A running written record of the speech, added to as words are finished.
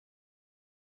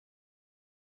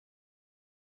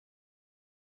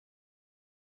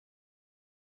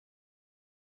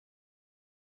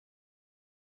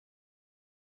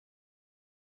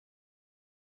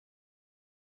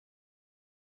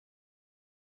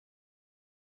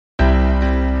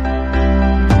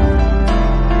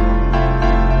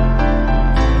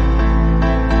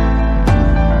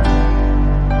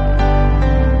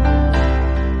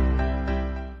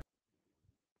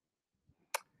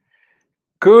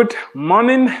Good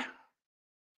morning,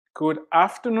 good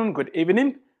afternoon, good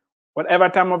evening. Whatever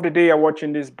time of the day you're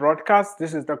watching this broadcast,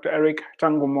 this is Dr. Eric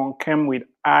Tango Monkem with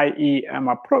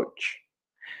IEM Approach,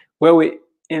 where we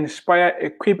inspire,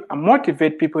 equip, and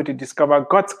motivate people to discover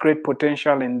God's great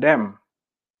potential in them,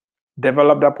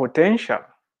 develop that potential,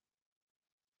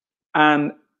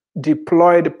 and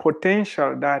deploy the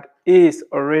potential that is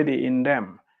already in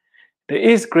them. There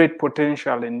is great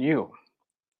potential in you.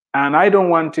 And I don't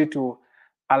want you to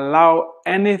allow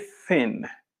anything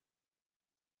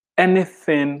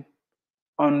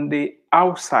on the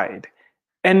outside,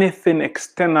 anything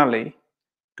externally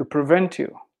to prevent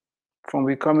you from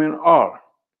becoming all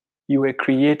you were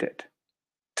created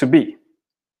to be.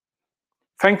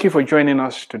 Thank you for joining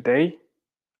us today.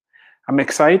 I'm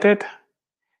excited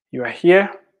you are here.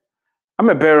 I'm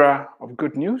a bearer of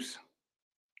good news.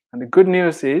 And the good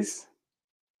news is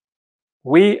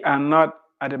we are not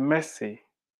at the mercy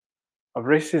of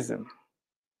racism.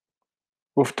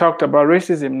 We've talked about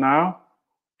racism now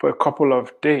for a couple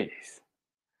of days.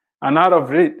 And out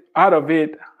of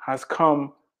it has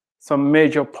come some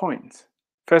major points.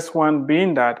 First one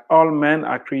being that all men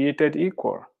are created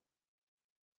equal.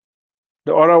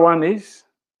 The other one is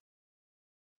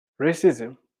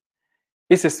racism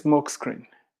is a smokescreen.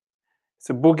 It's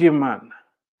a boogeyman.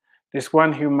 There's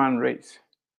one human race.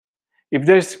 If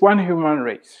there's one human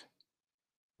race,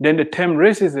 then the term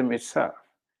racism itself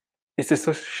is a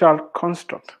social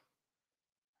construct.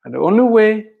 And the only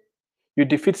way you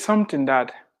defeat something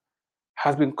that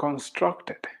has been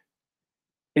constructed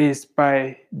is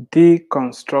by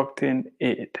deconstructing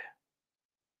it.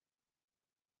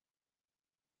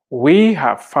 We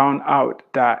have found out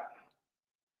that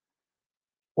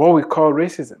what we call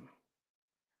racism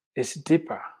is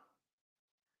deeper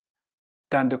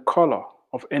than the color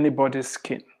of anybody's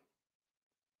skin.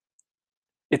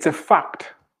 It's a fact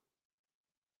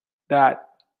that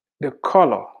the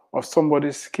color of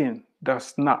somebody's skin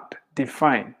does not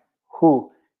define who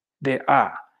they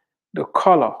are. The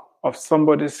color of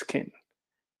somebody's skin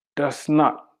does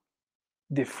not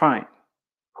define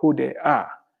who they are.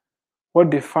 What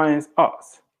defines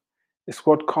us is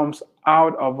what comes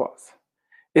out of us.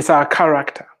 It's our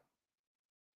character.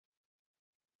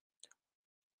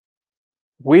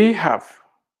 We have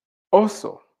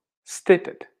also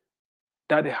stated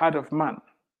that the heart of man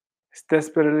is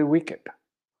desperately wicked.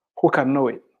 Who can know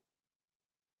it?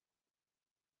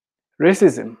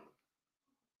 Racism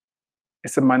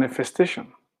is a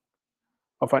manifestation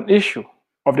of an issue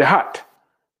of the heart.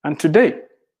 And today,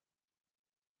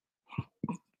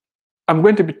 I'm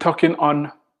going to be talking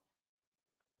on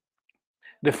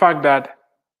the fact that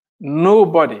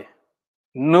nobody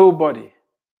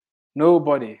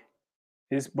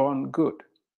is born good.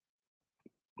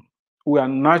 We are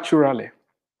naturally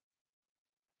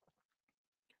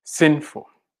sinful.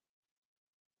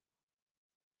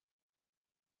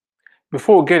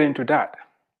 Before we get into that,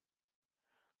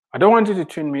 I don't want you to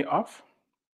tune me off.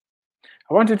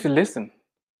 I want you to listen.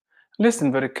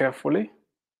 Listen very carefully.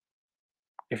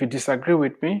 If you disagree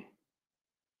with me,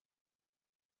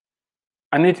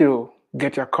 I need to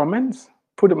get your comments.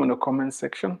 Put them in the comment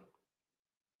section.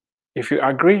 If you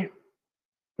agree,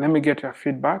 let me get your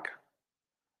feedback.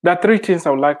 There are 3 things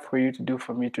I would like for you to do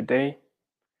for me today.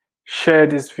 Share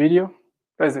this video.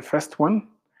 That's the first one.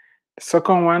 The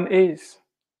second one is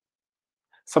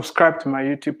subscribe to my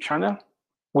YouTube channel.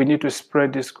 We need to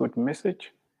spread this good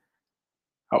message.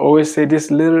 I always say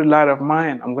this little light of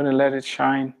mine, I'm going to let it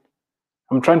shine.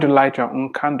 I'm trying to light your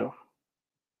own candle.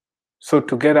 So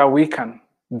together we can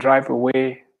drive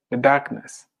away the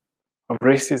darkness of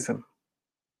racism.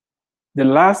 The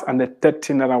last and the third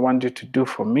thing that I want you to do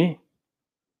for me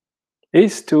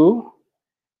is to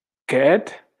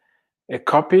get a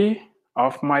copy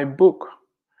of my book,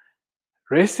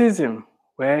 Racism,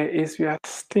 Where is Your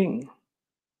Sting?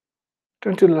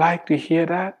 Don't you like to hear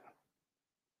that?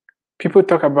 People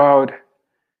talk about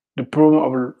the problem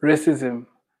of racism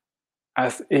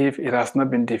as if it has not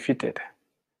been defeated.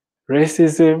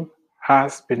 Racism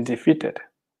has been defeated.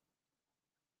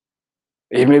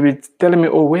 You may be telling me,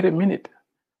 oh, wait a minute.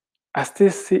 I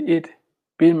still see it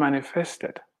being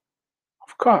manifested.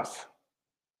 Of course,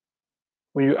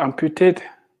 when you amputate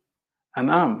an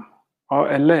arm or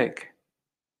a leg,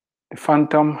 the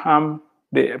phantom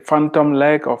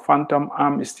leg or phantom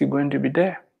arm is still going to be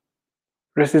there.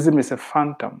 Racism is a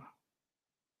phantom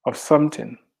of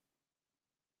something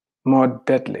more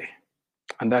deadly,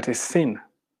 and that is sin.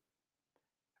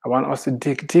 I want us to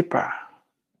dig deeper,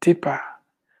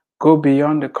 go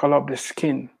beyond the color of the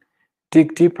skin,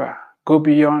 dig deeper, go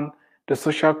beyond the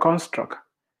social construct,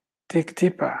 dig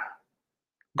deeper,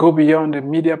 Go beyond the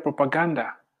media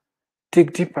propaganda.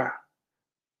 Dig deeper.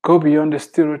 Go beyond the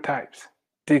stereotypes.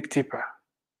 Dig deeper.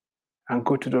 And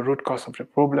go to the root cause of the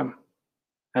problem.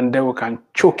 And then we can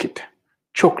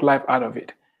choke life out of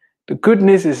it. The good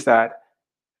news is that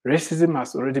racism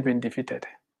has already been defeated.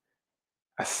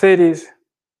 I say this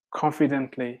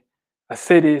confidently. I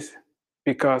say this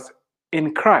because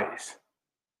in Christ,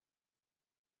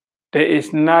 there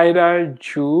is neither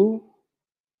Jew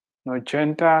nor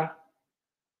Gentile,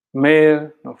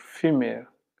 male nor female.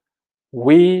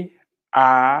 We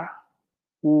are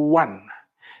one.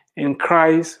 In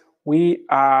Christ, we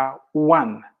are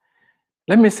one.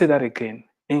 Let me say that again.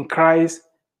 In Christ,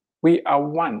 we are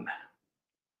one,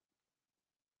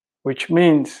 which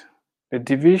means the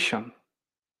division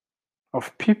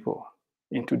of people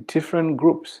into different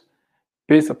groups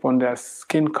based upon their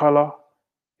skin color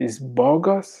is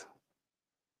bogus.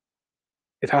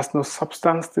 It has no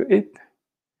substance to it.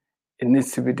 It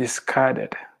needs to be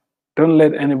discarded. Don't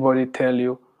let anybody tell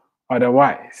you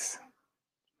otherwise.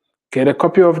 Get a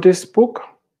copy of this book.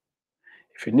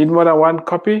 If you need more than one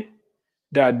copy,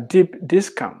 there are deep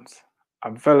discounts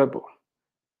available.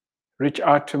 Reach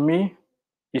out to me,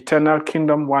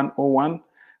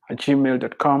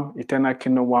 eternalkingdom101@gmail.com,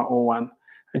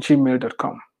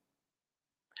 eternalkingdom101@gmail.com.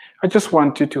 I just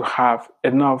want you to have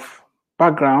enough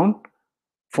background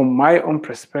from my own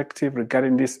perspective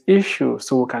regarding this issue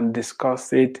so we can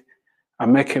discuss it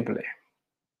amicably.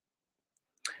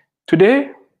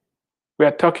 Today, we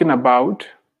are talking about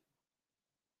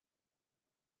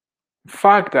the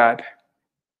fact that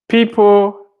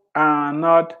people are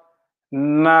not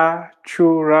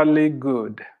naturally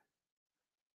good.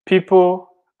 People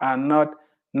are not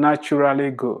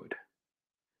naturally good.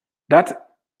 That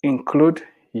includes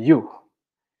you.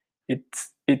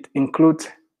 It includes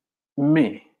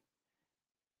me.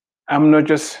 I'm not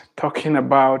just talking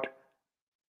about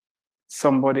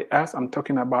somebody else. I'm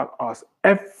talking about us.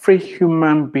 Every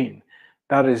human being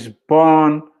that is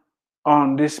born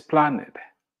on this planet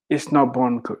is not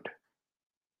born good.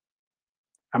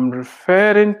 I'm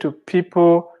referring to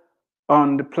people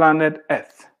on the planet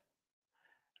Earth,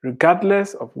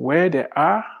 regardless of where they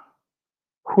are,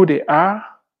 who they are,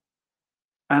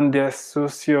 and their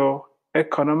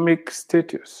socio-economic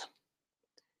status.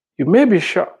 You may be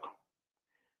shocked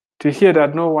to hear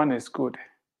that no one is good,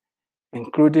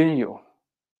 including you.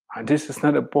 And this is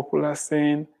not a popular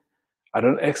saying. I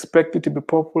don't expect it to be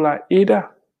popular either.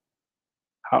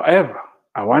 However,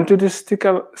 I want you to stick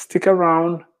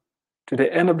around to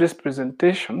the end of this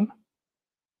presentation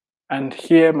and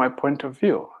hear my point of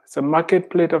view. It's a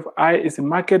marketplace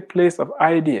of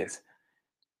ideas.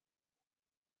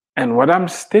 And what I'm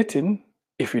stating,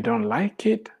 if you don't like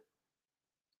it,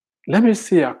 let me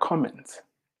see your comments.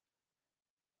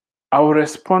 I will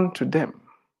respond to them.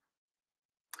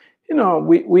 You know,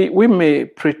 we may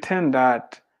pretend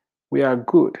that we are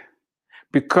good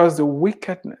because the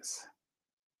wickedness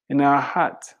in our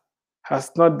heart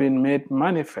has not been made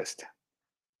manifest.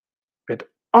 But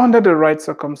under the right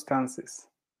circumstances,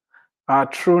 our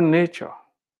true nature,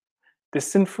 the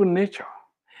sinful nature,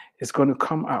 is going to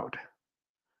come out.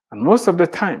 And most of the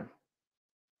time,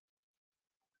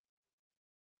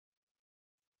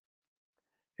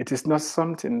 it is not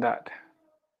something that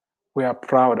we are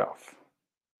proud of.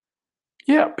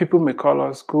 Yeah, people may call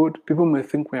us good. People may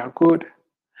think we are good.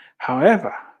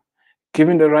 However,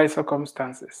 given the right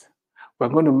circumstances, we're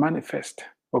going to manifest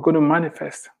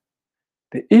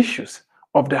the issues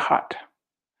of the heart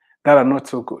that are not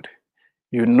so good.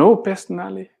 You know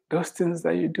personally those things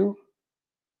that you do.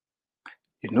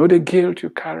 You know the guilt you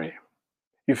carry.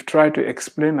 You've tried to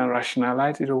explain and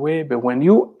rationalize it away, but when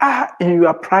you are in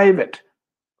your private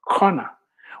corner,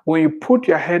 when you put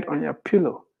your head on your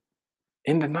pillow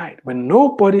in the night, when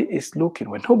nobody is looking,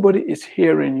 when nobody is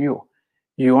hearing you,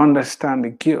 you understand the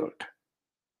guilt,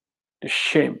 the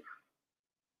shame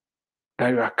that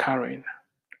you are carrying.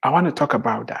 I want to talk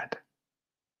about that.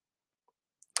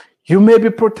 You may be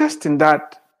protesting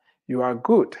that you are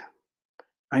good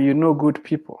and you know good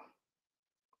people.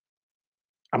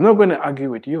 I'm not going to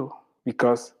argue with you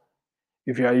because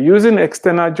if you are using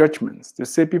external judgments to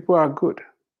say people are good,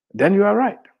 then you are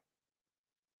right.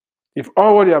 If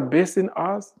all what you are basing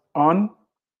us on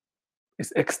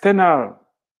is external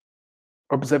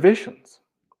observations,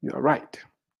 you are right.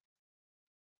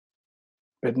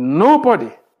 But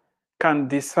nobody can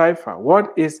decipher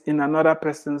what is in another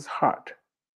person's heart.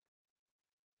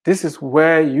 This is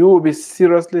where you will be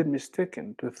seriously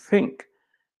mistaken to think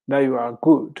that you are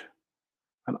good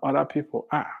and other people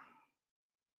are.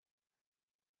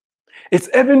 It's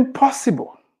even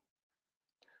possible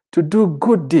to do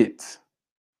good deeds,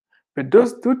 but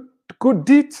those Good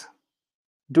deeds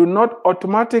do not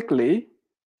automatically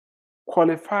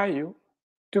qualify you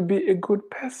to be a good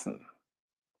person.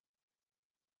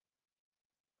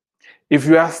 If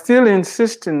you are still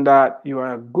insisting that you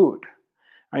are good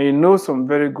and you know some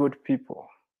very good people,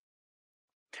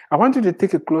 I want you to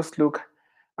take a close look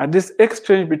at this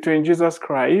exchange between Jesus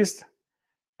Christ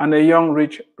and a young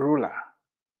rich ruler.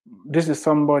 This is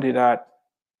somebody that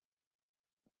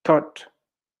thought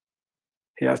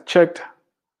he has checked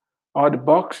all the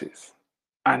boxes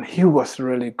and he was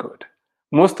really good.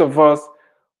 Most of us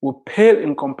will pale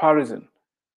in comparison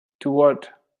to what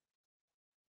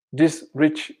this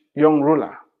rich young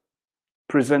ruler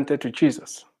presented to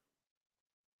Jesus.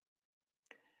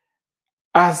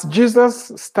 As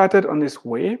Jesus started on his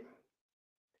way,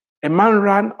 a man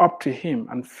ran up to him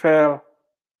and fell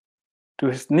to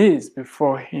his knees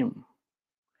before him.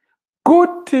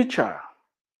 "Good teacher,"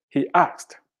 he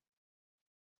asked,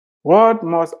 "what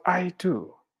must I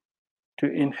do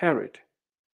to inherit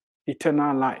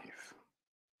eternal life?"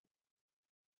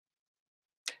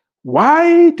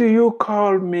 "Why do you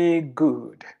call me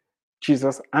good?"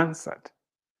 Jesus answered.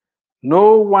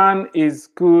 "No one is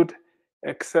good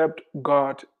except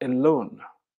God alone."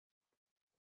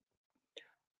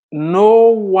 No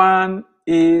one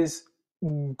is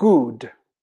good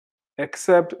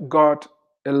except God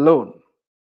alone.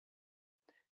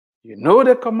 You know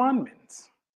the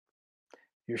commandments.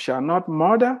 You shall not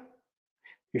murder.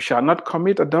 You shall not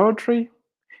commit adultery.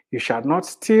 You shall not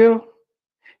steal.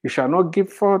 You shall not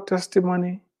give false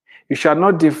testimony. You shall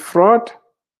not defraud.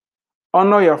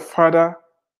 Honor your father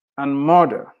and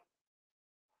mother.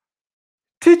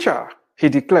 "Teacher," he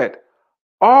declared,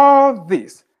 "all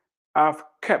this I've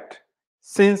kept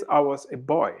since I was a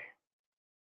boy."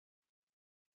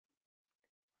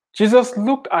 Jesus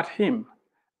looked at him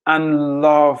and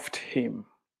loved him.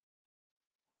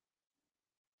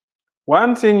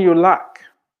 "One thing you lack,"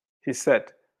 he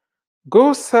said.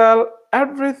 "Go sell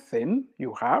everything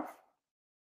you have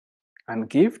and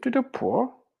give to the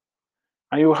poor,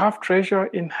 and you have treasure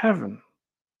in heaven.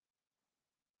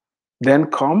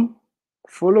 Then come,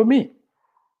 follow me."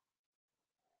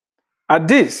 At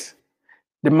this,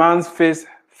 the man's face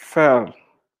fell.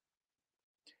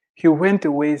 He went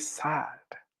away sad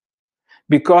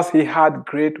because he had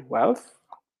great wealth.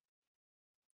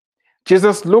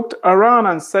 Jesus looked around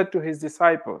and said to his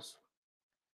disciples,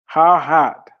 "How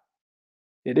hard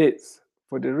it is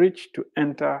for the rich to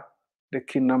enter the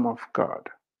kingdom of God."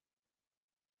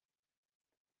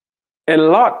 A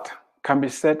lot can be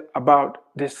said about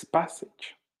this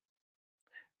passage,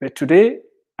 but today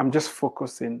I'm just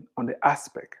focusing on the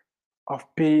aspect of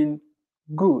being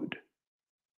good.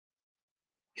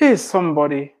 Here is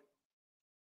somebody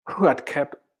who had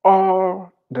kept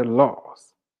all the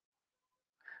laws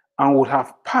and would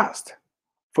have passed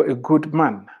for a good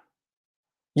man.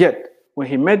 Yet, when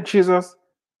he met Jesus,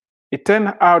 it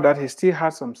turned out that he still had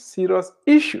some serious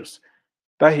issues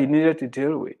that he needed to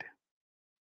deal with.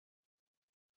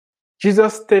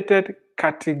 Jesus stated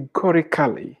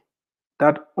categorically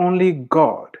that only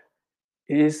God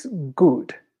is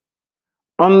good.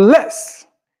 Unless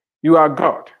you are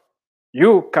God,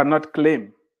 you cannot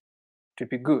claim to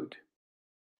be good.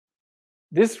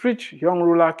 This rich young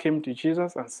ruler came to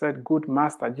Jesus and said, "Good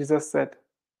master." Jesus said,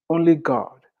 only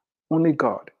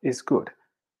God is good.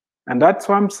 And that's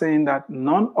why I'm saying that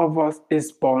none of us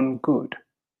is born good.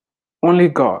 Only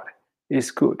God is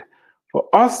good. For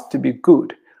us to be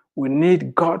good, we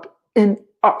need God in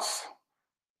us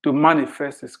to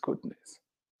manifest his goodness.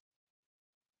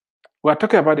 We're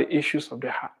talking about the issues of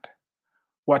the heart.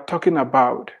 We're talking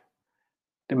about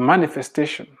the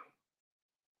manifestation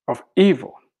of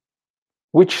evil,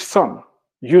 which some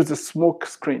use the smoke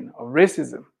screen of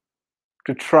racism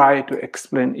to try to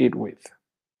explain it with.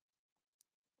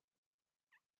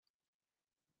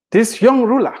 This young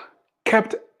ruler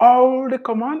kept all the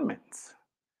commandments.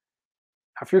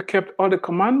 Have you kept all the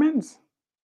commandments?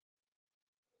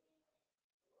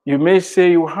 You may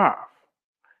say you have,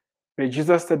 but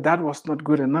Jesus said that was not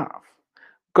good enough.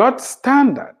 God's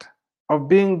standard of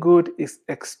being good is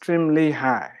extremely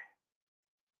high.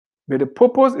 But the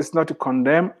purpose is not to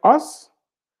condemn us,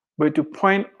 but to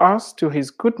point us to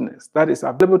his goodness that is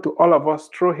available to all of us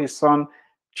through his Son,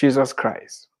 Jesus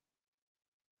Christ.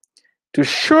 To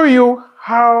show you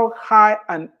how high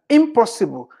and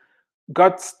impossible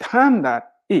God's standard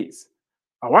is,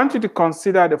 I want you to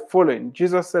consider the following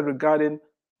Jesus said regarding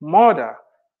murder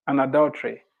and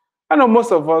adultery. I know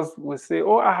most of us will say,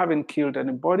 "Oh, I haven't killed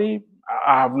anybody.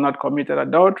 I have not committed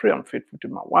adultery. I'm faithful to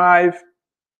my wife.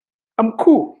 I'm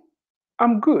cool.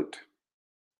 I'm good.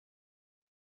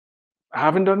 I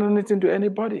haven't done anything to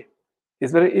anybody."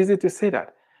 It's very easy to say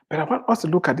that. But I want us to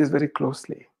look at this very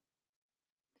closely.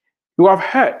 You have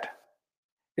heard,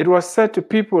 it was said to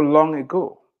people long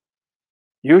ago,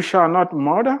 you shall not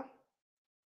murder,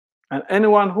 and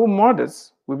anyone who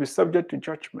murders will be subject to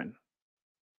judgment.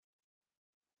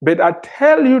 But I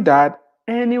tell you that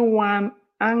anyone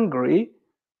angry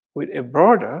with a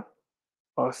brother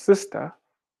or sister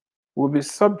will be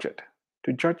subject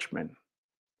to judgment.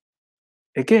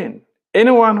 Again,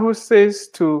 anyone who says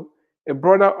to a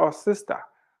brother or sister,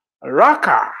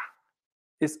 Raka,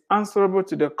 is answerable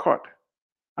to the court.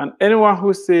 And anyone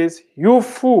who says, you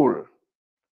fool,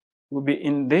 will be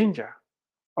in danger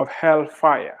of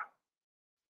hellfire.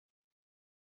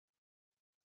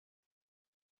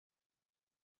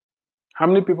 How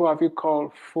many people have you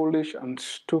called foolish and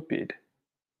stupid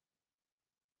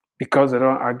because they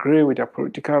don't agree with your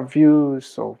political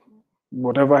views or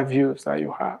whatever views that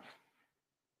you have?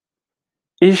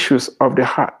 Issues of the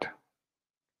heart.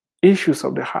 Issues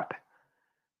of the heart.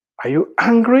 Are you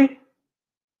angry?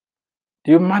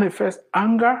 Do you manifest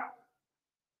anger?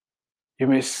 You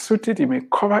may suit it, you may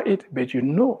cover it, but you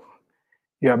know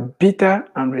you are bitter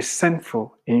and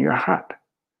resentful in your heart.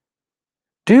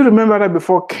 Do you remember that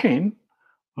before Cain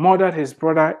murdered his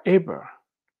brother Abel,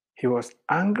 he was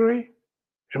angry?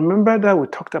 Remember that we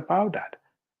talked about that.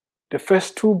 The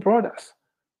first two brothers,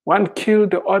 one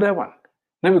killed the other one,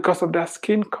 not because of their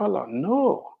skin color.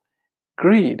 No.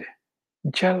 Greed,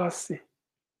 jealousy,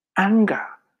 anger,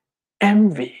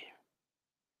 envy.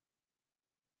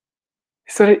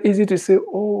 It's very easy to say,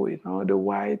 oh, the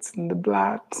whites and the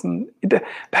blacks.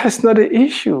 That is not the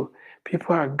issue.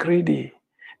 People are greedy.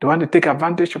 They want to take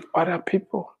advantage of other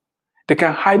people. They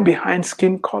can hide behind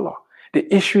skin color.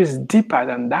 The issue is deeper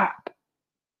than that.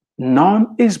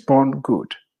 None is born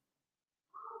good.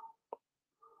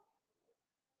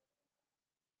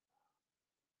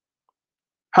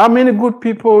 How many good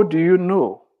people do you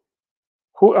know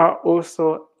who are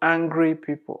also angry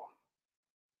people?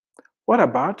 What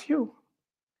about you?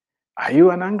 Are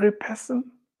you an angry person?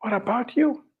 What about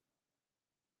you?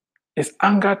 Is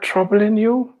anger troubling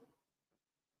you?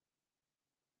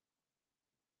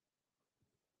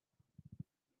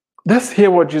 Let's hear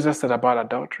what Jesus said about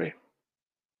adultery.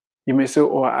 You may say,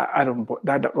 oh, I don't,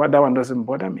 that one doesn't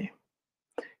bother me.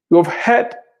 You have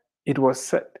heard it was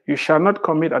said, you shall not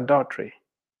commit adultery.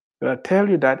 But I tell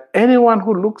you that anyone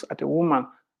who looks at a woman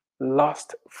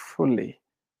lustfully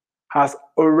has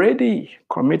already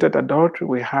committed adultery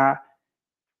with her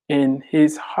in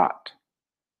his heart.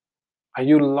 Are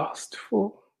you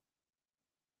lustful?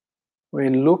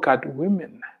 When you look at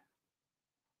women,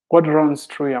 what runs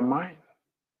through your mind?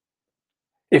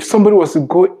 If somebody was to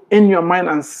go in your mind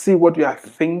and see what you are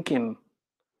thinking,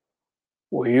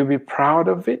 will you be proud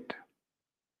of it?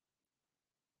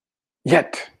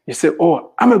 Yet, you say,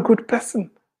 oh, I'm a good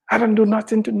person. I don't do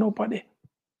nothing to nobody.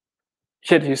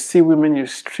 Yet you see women, you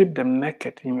strip them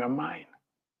naked in your mind.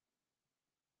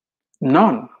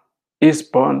 None is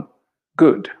born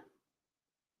good.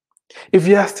 If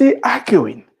you are still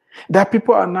arguing that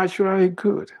people are naturally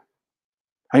good,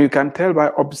 and you can tell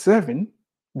by observing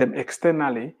them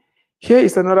externally, here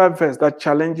is another verse that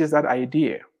challenges that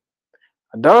idea.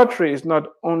 Adultery is not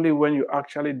only when you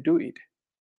actually do it,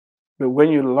 but when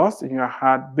you lust in your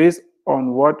heart based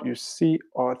on what you see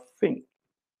or think.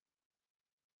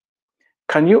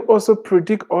 Can you also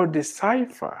predict or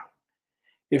decipher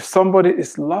if somebody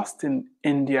is lusting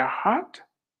in their heart?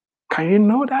 Can you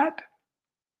know that?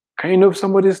 Can you know if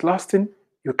somebody is lusting?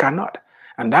 You cannot.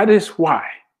 And that is why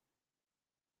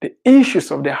the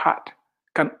issues of the heart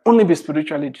can only be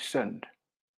spiritually discerned.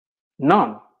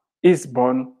 None is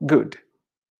born good.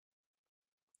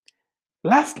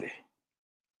 Lastly,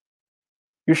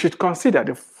 you should consider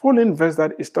the following verse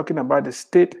that is talking about the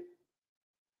state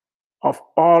of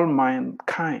all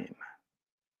mankind.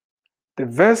 The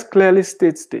verse clearly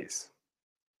states this.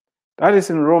 That is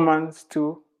in Romans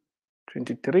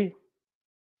 2:23.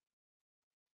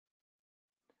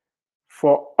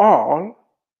 For all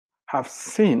have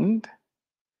sinned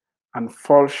and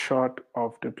fall short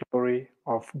of the glory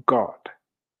of God.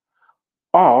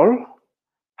 All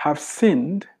have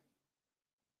sinned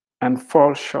and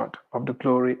fall short of the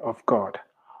glory of God.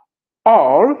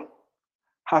 All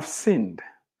have sinned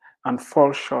and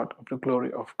fall short of the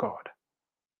glory of God.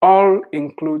 All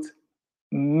includes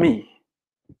me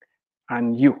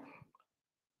and you.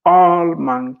 All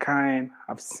mankind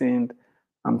have sinned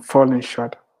and fallen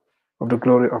short of the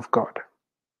glory of God.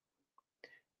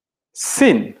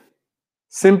 Sin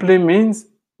simply means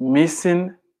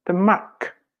missing the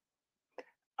mark.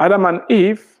 Adam and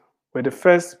Eve were the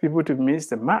first people to miss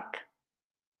the mark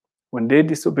when they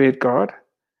disobeyed God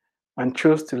and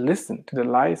chose to listen to the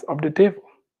lies of the devil.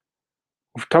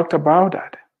 We've talked about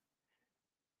that.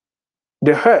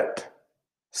 They heard,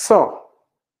 saw,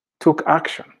 took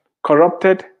action,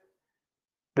 corrupted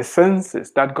the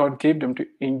senses that God gave them to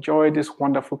enjoy this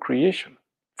wonderful creation.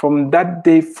 From that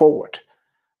day forward,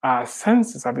 our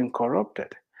senses have been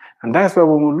corrupted. And that's why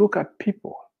when we look at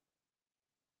people,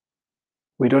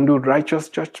 we don't do righteous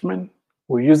judgment.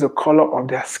 We use the color of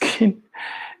their skin,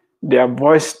 their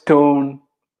voice tone,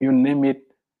 you name it.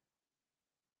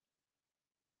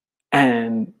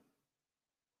 And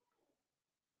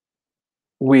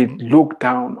we look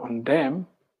down on them,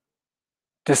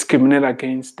 discriminate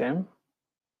against them,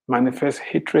 manifest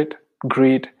hatred,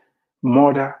 greed,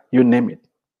 murder, you name it.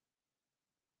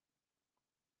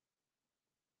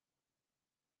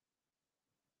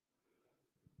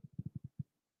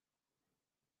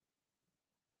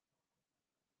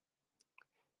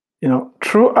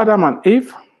 Through Adam and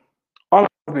Eve, all of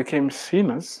us became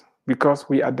sinners because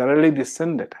we are directly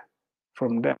descended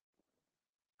from them.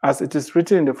 As it is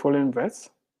written in the following verse,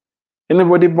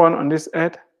 anybody born on this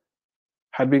earth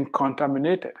had been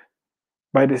contaminated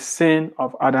by the sin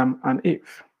of Adam and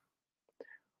Eve.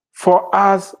 For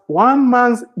as one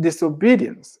man's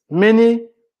disobedience, many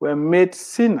were made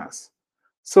sinners,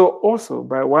 so also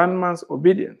by one man's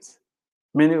obedience,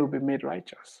 many will be made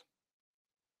righteous.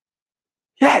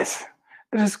 Yes,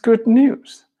 that is good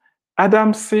news.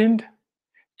 Adam sinned,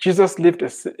 Jesus lived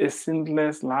a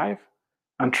sinless life,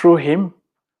 and through him,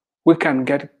 we can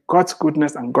get God's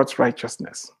goodness and God's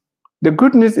righteousness. The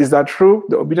good news is that through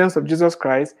the obedience of Jesus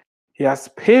Christ, he has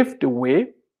paved the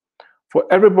way for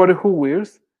everybody who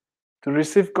wills to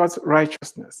receive God's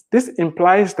righteousness. This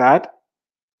implies that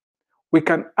we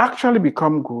can actually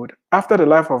become good after the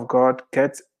life of God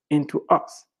gets into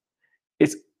us.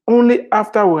 It's only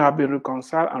after we have been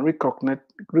reconciled and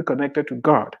reconnected to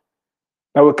God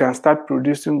that we can start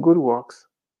producing good works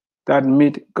that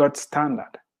meet God's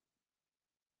standard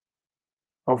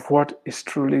of what is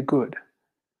truly good.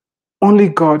 Only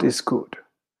God is good.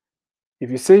 If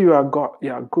you say you are God,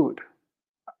 you are good.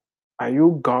 Are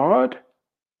you God?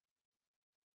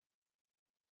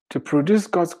 To produce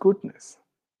God's goodness,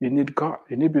 you need God.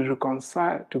 You need to be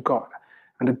reconciled to God.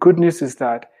 And the good news is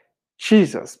that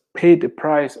Jesus paid the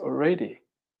price already.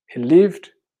 He lived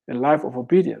a life of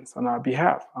obedience on our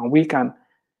behalf, and we can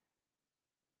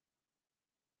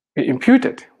be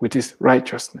imputed with his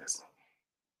righteousness.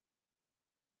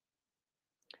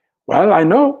 Well, I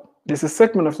know there's a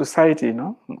segment of society,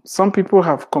 some people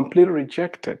have completely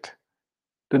rejected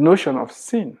the notion of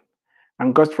sin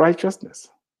and God's righteousness.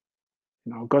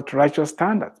 God's righteous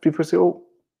standards. People say, oh,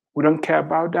 we don't care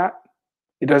about that.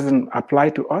 It doesn't apply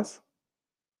to us.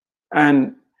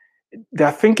 And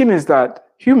their thinking is that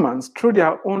humans, through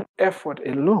their own effort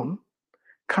alone,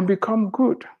 can become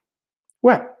good.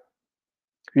 Well,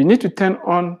 you need to turn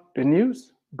on the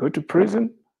news, go to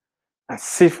prison, and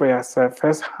see for yourself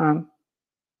first-hand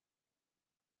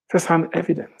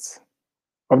evidence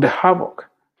of the havoc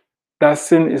that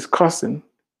sin is causing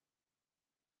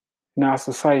in our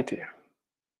society.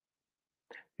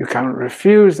 You can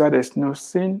refuse that there's no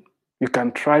sin. You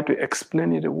can try to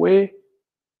explain it away,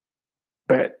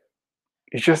 but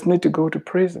you just need to go to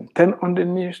prison. Turn on the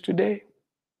news today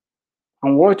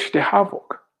and watch the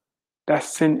havoc that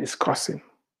sin is causing.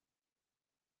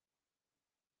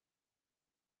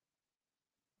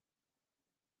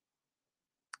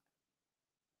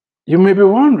 You may be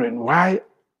wondering why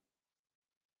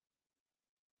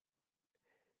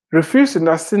refusing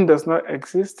that sin does not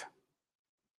exist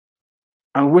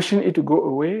and wishing it to go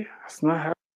away has not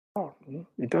helped at all.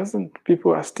 It doesn't.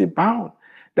 People are still bound.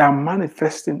 They are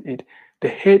manifesting it. The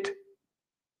hate,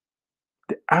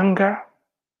 the anger,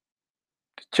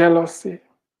 the jealousy,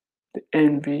 the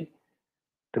envy,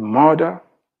 the murder,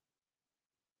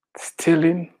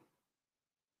 stealing,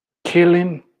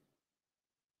 killing,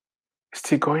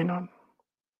 still going on.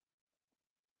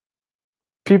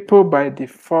 People by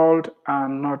default are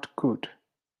not good,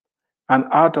 and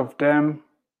out of them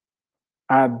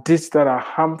are deeds that are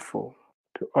harmful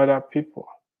to other people.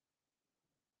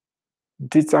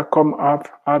 Deeds that come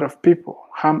up out of people,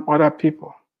 harm other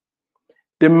people.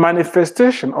 The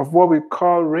manifestation of what we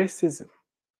call racism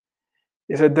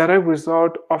is a direct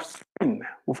result of sin.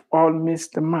 We've all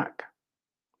missed the mark.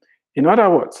 In other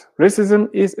words, racism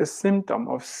is a symptom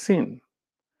of sin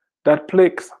that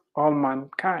plagues all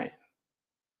mankind.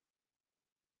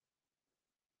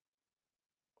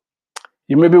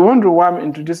 You may be wondering why I'm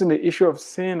introducing the issue of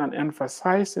sin and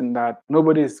emphasizing that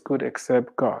nobody is good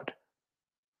except God.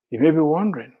 You may be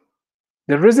wondering.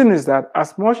 The reason is that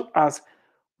as much as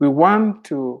we want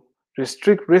to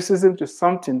restrict racism to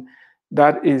something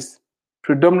that is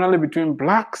predominantly between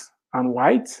blacks and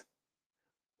whites?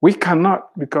 We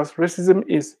cannot, because racism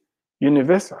is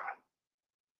universal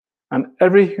and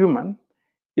every human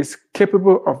is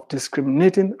capable of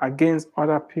discriminating against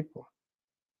other people.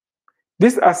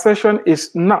 This assertion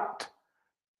is not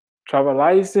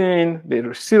trivializing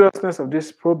the seriousness of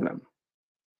this problem,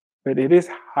 but it is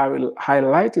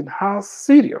highlighting how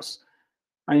serious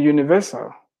and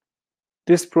universal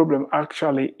this problem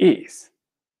actually is.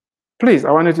 Please,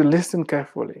 I want you to listen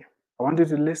carefully. I want you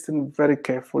to listen very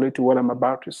carefully to what I'm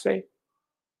about to say.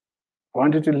 I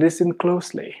want you to listen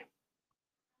closely.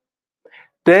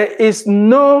 There is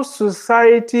no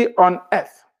society on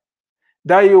earth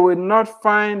that you will not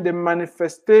find the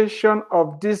manifestation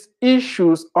of these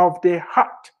issues of the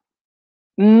heart.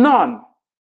 None.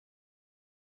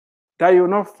 That you will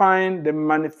not find the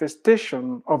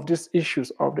manifestation of these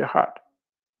issues of the heart.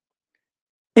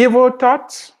 Evil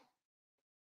thoughts,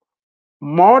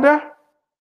 murder,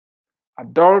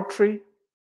 adultery,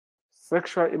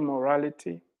 sexual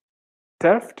immorality,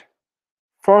 theft,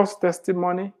 false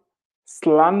testimony,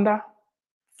 slander,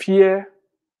 fear,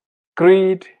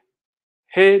 greed,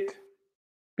 hate,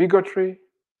 bigotry,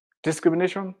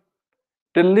 discrimination.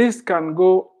 The list can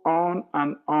go on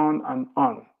and on and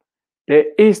on. There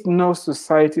is no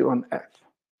society on earth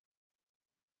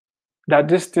that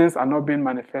these things are not being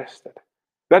manifested.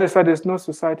 That is why there's no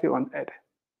society on earth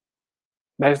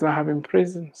that is not having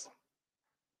prisons,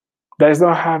 that is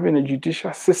not having a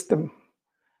judicial system,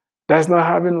 that is not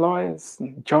having lawyers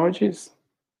and judges,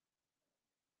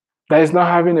 that is not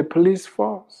having a police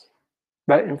force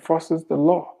that enforces the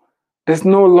law. There's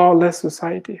no lawless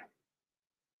society.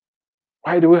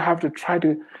 Why do we have to try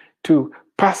to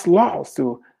pass laws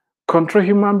to control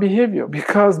human behavior?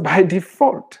 Because by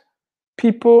default,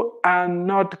 people are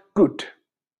not good.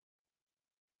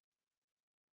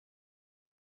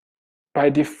 By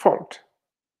default,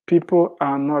 people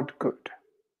are not good.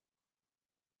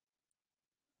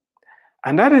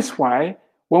 And that is why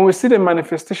when we see the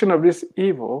manifestation of this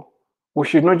evil, we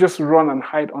should not just run and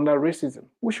hide under racism.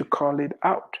 We should call it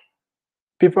out.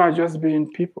 People are just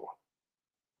being people.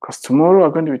 Because tomorrow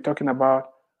we're going to be talking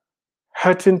about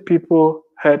hurting people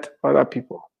hurt other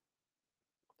people.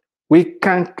 We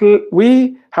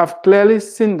have clearly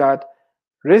seen that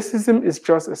racism is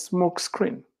just a smoke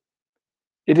screen.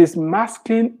 It is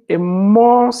masking a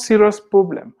more serious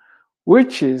problem,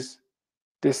 which is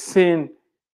the sin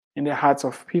in the hearts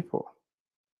of people.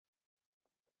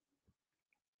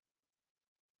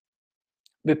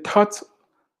 The thoughts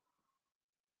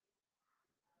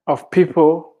of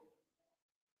people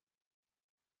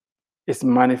is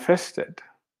manifested,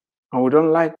 and we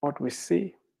don't like what we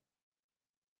see.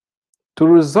 To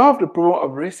resolve the problem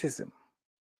of racism,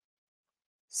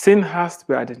 sin has to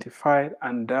be identified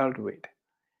and dealt with.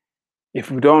 If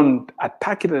we don't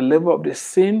attack it at the level of the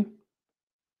sin,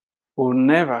 we'll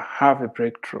never have a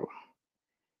breakthrough.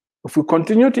 If we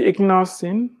continue to ignore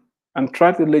sin and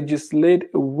try to legislate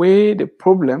away the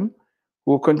problem,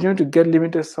 we'll continue to get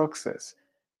limited success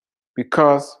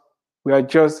because we are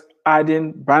just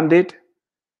adding Band-Aid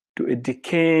to a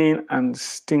decaying and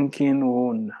stinking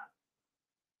wound.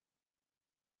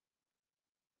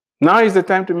 Now is the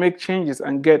time to make changes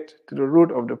and get to the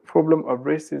root of the problem of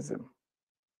racism.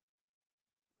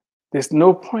 There's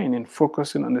no point in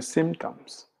focusing on the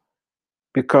symptoms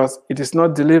because it is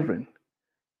not delivering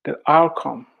the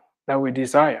outcome that we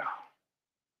desire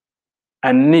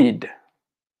and need.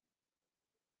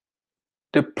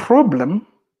 The problem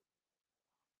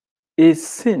is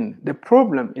sin. The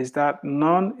problem is that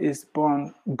none is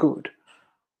born good.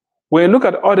 When you look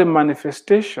at all the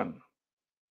manifestation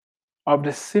of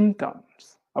the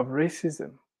symptoms of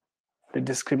racism, the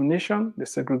discrimination, the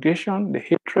segregation, the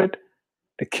hatred,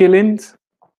 the killings,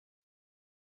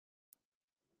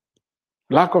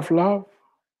 lack of love,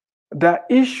 they are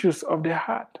issues of the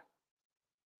heart.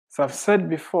 As I've said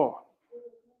before,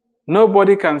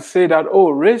 nobody can say that, oh,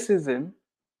 racism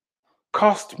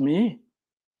caused me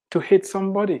to hate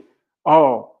somebody,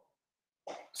 or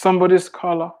somebody's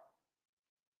color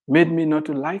made me not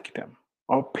to like them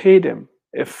or pay them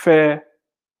a fair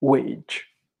wage.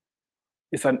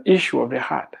 It's an issue of the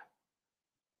heart.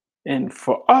 And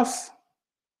for us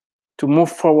to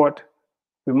move forward,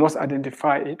 we must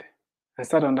identify it and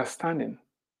start understanding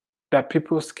that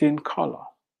people's skin color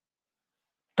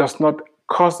does not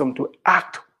cause them to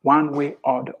act one way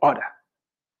or the other.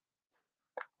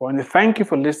 I want to thank you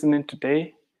for listening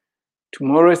today.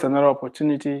 Tomorrow is another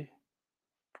opportunity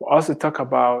for us to talk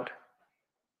about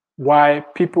why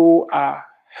people are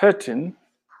hurting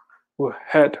will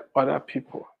hurt other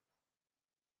people.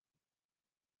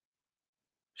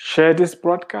 Share this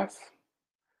broadcast,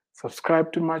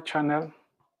 subscribe to my channel,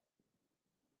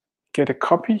 get a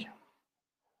copy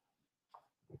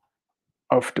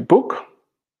of the book.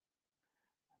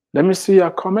 Let me see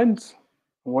your comments,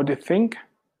 what you think,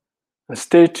 and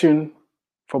stay tuned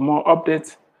for more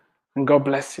updates, and God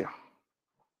bless you.